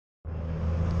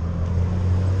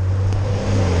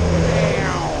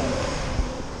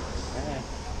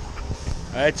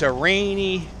It's a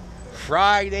rainy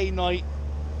Friday night.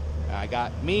 I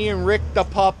got me and Rick the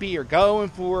puppy are going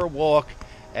for a walk.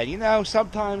 And you know,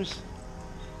 sometimes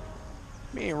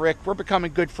me and Rick, we're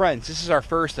becoming good friends. This is our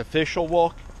first official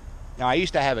walk. Now, I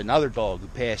used to have another dog who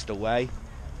passed away.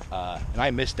 And I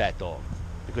missed that dog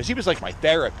because he was like my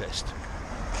therapist.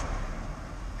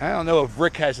 I don't know if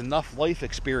Rick has enough life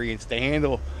experience to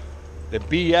handle the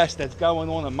BS that's going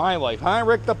on in my life. Huh,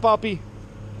 Rick the puppy?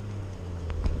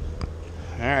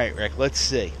 All right, Rick, let's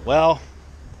see. Well,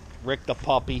 Rick the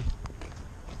puppy.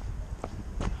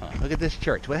 Look at this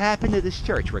church. What happened to this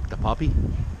church, Rick the puppy?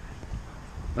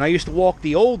 When I used to walk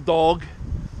the old dog,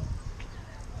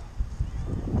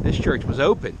 this church was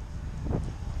open.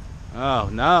 Oh,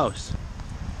 no.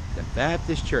 The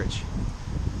Baptist church.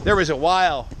 There was a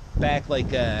while back,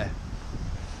 like, I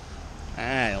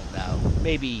don't know,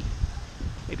 maybe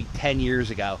 10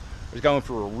 years ago. I was going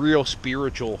for a real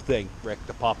spiritual thing, Rick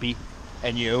the puppy.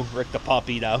 And you, Rick the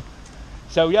puppy, though.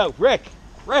 So, yo, Rick,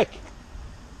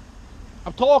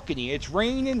 I'm talking to you. It's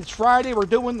raining. It's Friday. We're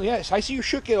doing, yes, I see you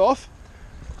shook it off.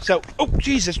 So, oh,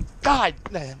 Jesus, God,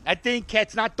 that dang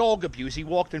cat's not dog abuse. He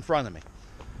walked in front of me.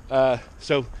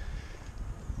 So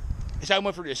I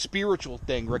went for this spiritual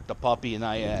thing, Rick the puppy, and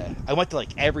I went to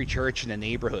like every church in the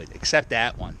neighborhood except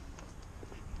that one.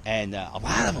 And a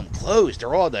lot of them closed.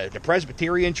 They're all the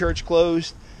Presbyterian church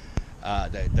closed.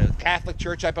 The Catholic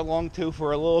church I belonged to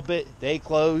for a little bit, they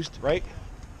closed, right?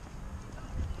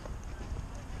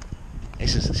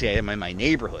 This is, see, I'm in my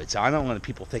neighborhood, so I don't want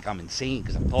people to think I'm insane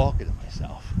because I'm talking to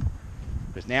myself.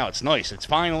 Because now it's nice. It's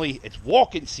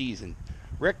walking season.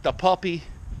 Rick the puppy,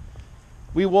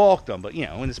 we walked him, but, you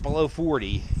know, when it's below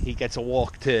 40, he gets a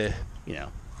walk to, you know,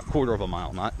 a quarter of a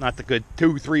mile, not the good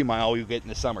 2-3 mile you get in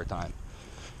the summertime.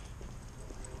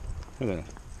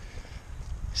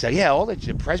 So, yeah, all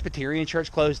the Presbyterian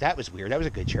church closed. That was weird. That was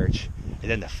a good church.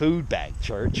 And then the food bank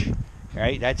church,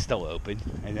 right? That's still open.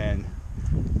 And then,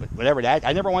 whatever that,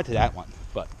 I never went to that one.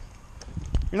 But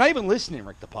you're not even listening,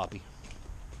 Rick the puppy.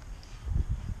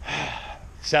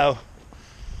 So,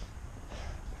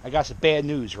 I got some bad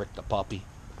news, Rick the puppy.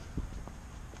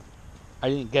 I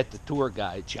didn't get the tour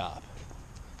guide job.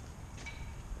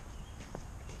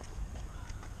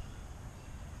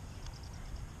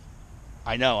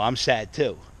 I know, I'm sad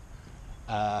too.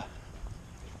 I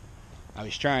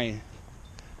was trying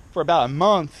for about a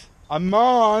month. I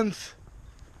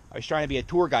was trying to be a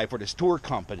tour guide for this tour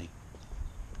company.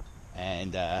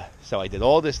 And so I did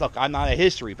all this. Look, I'm not a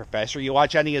history professor. You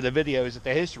watch any of the videos at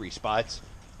the history spots,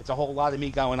 it's a whole lot of me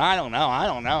going, I don't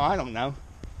know.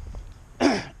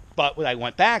 But what I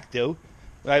went back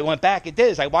and did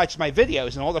is I watched my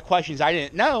videos and all the questions I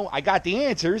didn't know, I got the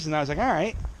answers, and I was like, all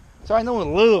right. So I know a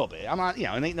little bit. I'm not, you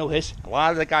know, it ain't no history. A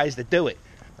lot of the guys that do it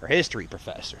are history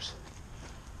professors.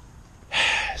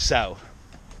 So,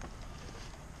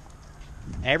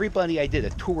 everybody I did a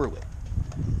tour with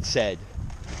said,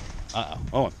 come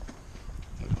on,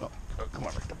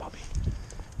 Rick the puppy.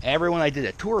 Everyone I did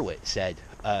a tour with said,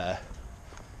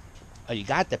 you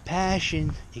got the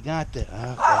passion, you got the,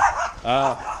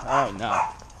 oh no.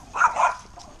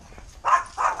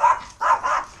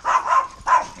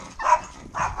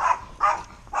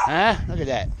 Huh? Look at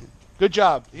that. Good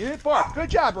job. You didn't bark.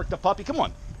 Good job, Rick the puppy. Come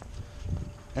on.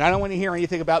 And I don't want to hear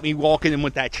anything about me walking in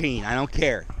with that chain. I don't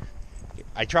care.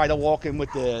 I tried to walk in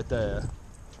with the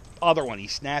other one. He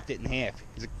snapped it in half.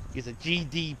 He's a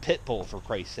GD pit bull, for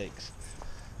Christ's sakes.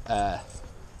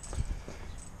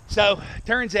 So,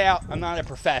 turns out I'm not a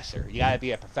professor. You got to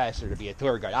be a professor to be a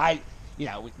tour guide.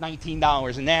 With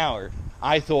 $19 an hour,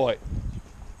 I thought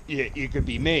you could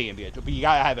be me and be a tour, but you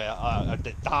got to have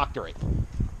a doctorate.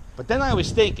 But then I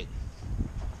was thinking,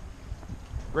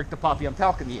 Rick the puppy, I'm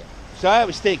talking to you. So I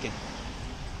was thinking,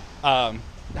 I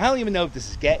don't even know if this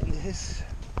is getting this.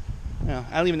 No,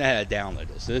 I don't even know how to download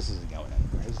this. So this isn't going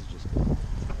anywhere. This is just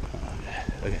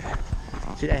okay.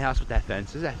 See that house with that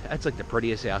fence? That's like the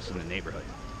prettiest house in the neighborhood.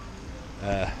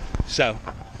 So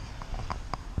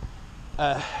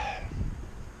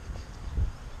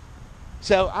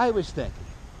I was thinking,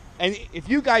 and if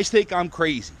you guys think I'm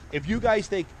crazy, if you guys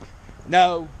think,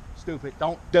 no, stupid,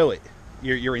 don't do it,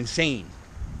 you're insane,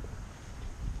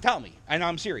 tell me, and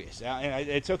I'm serious.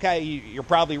 It's okay, you're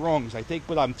probably wrong, because I think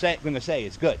what I'm going to say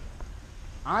is good.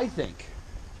 I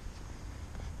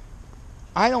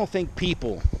don't think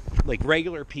people, like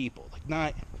regular people, like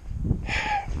not,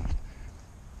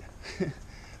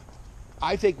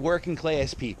 I think working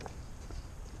class people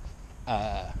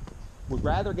would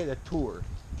rather get a tour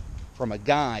from a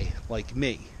guy like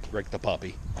me, Rick the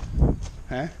puppy,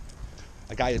 huh?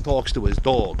 A guy that talks to his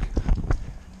dog,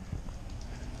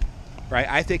 right?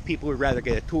 I think people would rather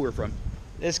get a tour from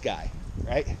this guy,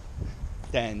 right,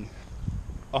 than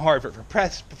a Harvard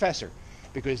professor.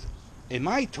 Because in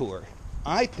my tour,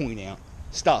 I point out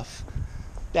stuff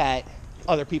that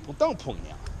other people don't point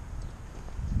out.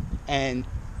 And,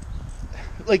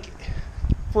 like,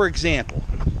 for example,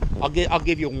 I'll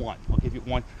give you one.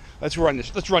 Let's run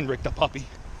this. Let's run Rick the puppy.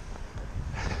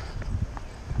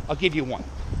 I'll give you one.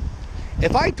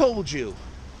 If I told you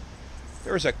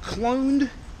there was a cloned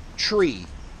tree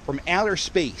from outer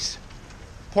space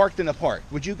parked in a park,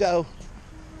 would you go,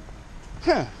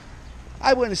 huh,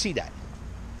 I want to see that?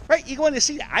 Right? You want to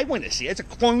see that? I want to see it. It's a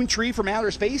cloned tree from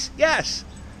outer space? Yes.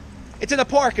 It's in a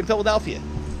park in Philadelphia.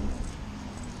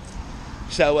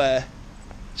 So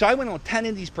I went on 10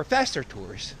 of these professor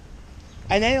tours,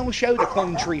 and they don't show the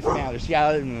cloned tree from outer space.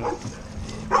 Yeah,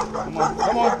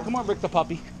 come on, Rick the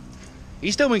puppy.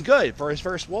 He's doing good for his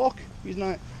first walk. He's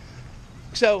not.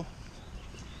 So,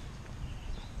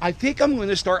 I think I'm going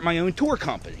to start my own tour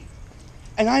company.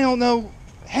 And I don't know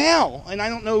how. And I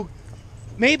don't know.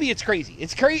 Maybe it's crazy.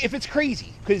 It's crazy if it's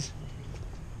crazy. Because,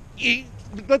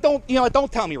 but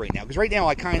don't tell me right now. Because right now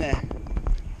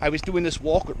I was doing this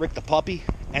walk with Rick the puppy.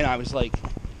 And I was like,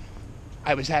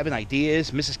 I was having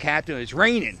ideas. Mrs. Captain, it's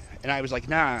raining. And I was like,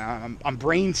 nah, I'm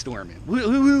brainstorming.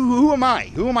 Who am I?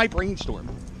 Who am I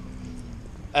brainstorming?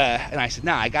 And I said,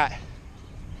 nah, I got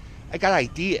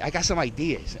some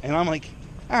ideas. And I'm like,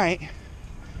 all right,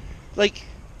 like,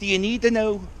 do you need to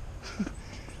know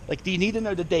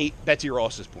the date Betsy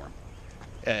Ross was born?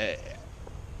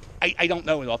 I don't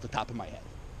know it off the top of my head.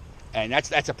 And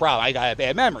that's a problem. I got a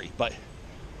bad memory. But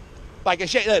like I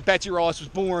said, Betsy Ross was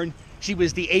born. She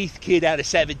was the 8th kid out of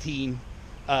 17.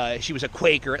 She was a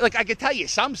Quaker. Like, I could tell you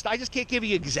some stuff. I just can't give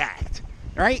you exact.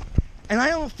 Right? And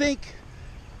I don't think...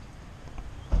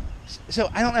 So,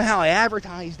 I don't know how I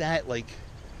advertise that, like,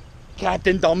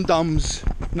 Captain Dum Dum's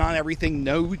Not Everything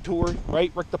No tour,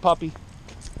 right, Rick the puppy?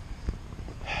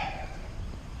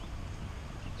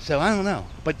 So, I don't know.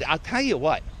 But I'll tell you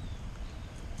what.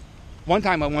 One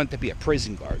time I wanted to be a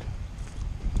prison guard.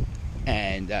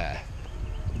 And, I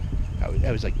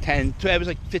was like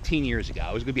 15 years ago.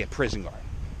 I was going to be a prison guard.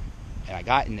 And I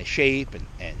got into shape,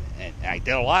 and I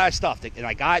did a lot of stuff. And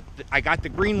I got the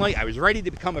green light. I was ready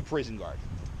to become a prison guard.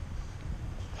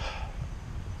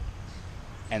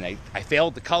 And I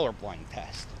failed the colorblind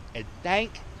test. And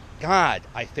thank God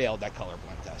I failed that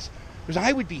colorblind test. Because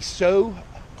I would be so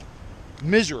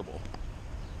miserable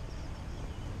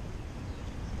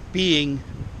being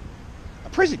a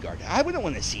prison guard. I wouldn't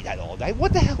want to see that all day.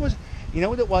 What the hell was... You know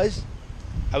what it was?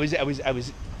 I was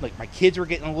like, my kids were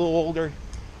getting a little older.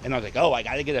 And I was like, oh, I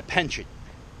got to get a pension.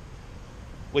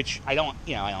 Which I don't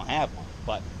have one.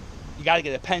 But you got to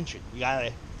get a pension. You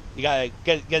gotta get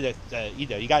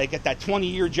you gotta get that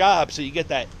 20-year job, so you get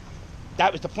that.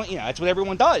 That was the point. That's what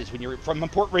everyone does when you're from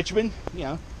Port Richmond.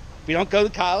 If you don't go to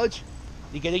college,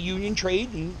 you get a union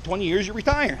trade, and 20 years you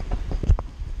retire.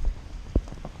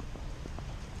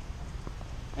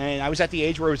 And I was at the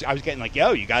age where I was getting like,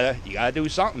 yo, you gotta do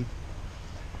something.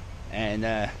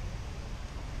 And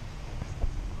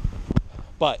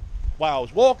but while I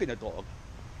was walking the dog,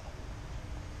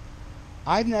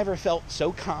 I've never felt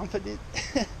so confident.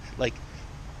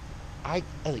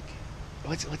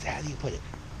 how do you put it?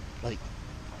 Like,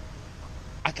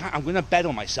 I'm going to bet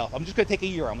on myself. I'm just going to take a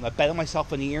year. I'm going to bet on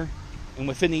myself in a year. And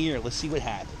within a year, let's see what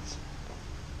happens.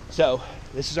 So,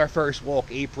 this is our first walk,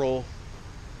 April.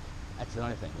 That's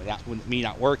another thing. With me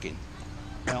not working.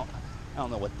 I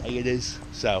don't know what day it is.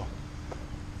 So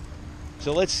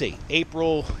let's see.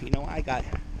 April, I got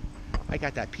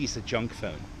that piece of junk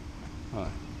phone.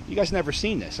 You guys never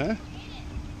seen this, huh?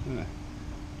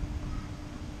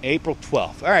 April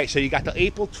 12th. All right, so you got the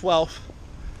April 12th,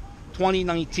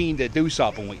 2019 to do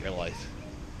something with your life.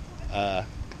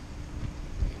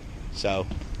 So,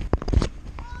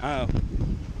 I don't know.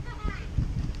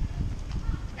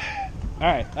 All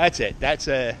right, that's it. That's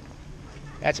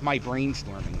my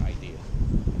brainstorming idea.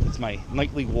 It's my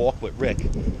nightly walk with Rick.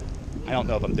 I don't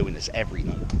know if I'm doing this every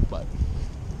night, but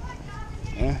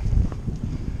yeah.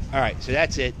 All right, so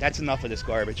that's it. That's enough of this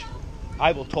garbage.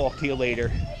 I will talk to you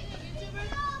later.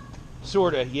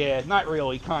 Sorta, yeah, not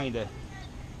really, kinda.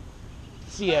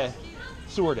 See ya,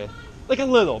 sorta. Like a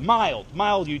little, mild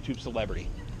YouTube celebrity.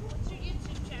 What's your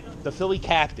YouTube channel? The Philly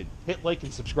Captain. Hit like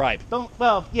and subscribe.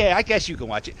 Well, yeah, I guess you can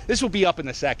watch it. This will be up in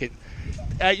a second.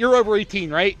 You're over 18,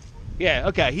 right? Yeah,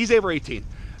 okay, he's over 18.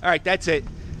 All right, that's it.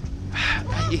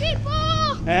 People!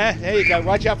 There you go.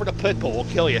 Watch out for the pit bull. We'll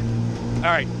kill you. All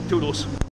right, toodles.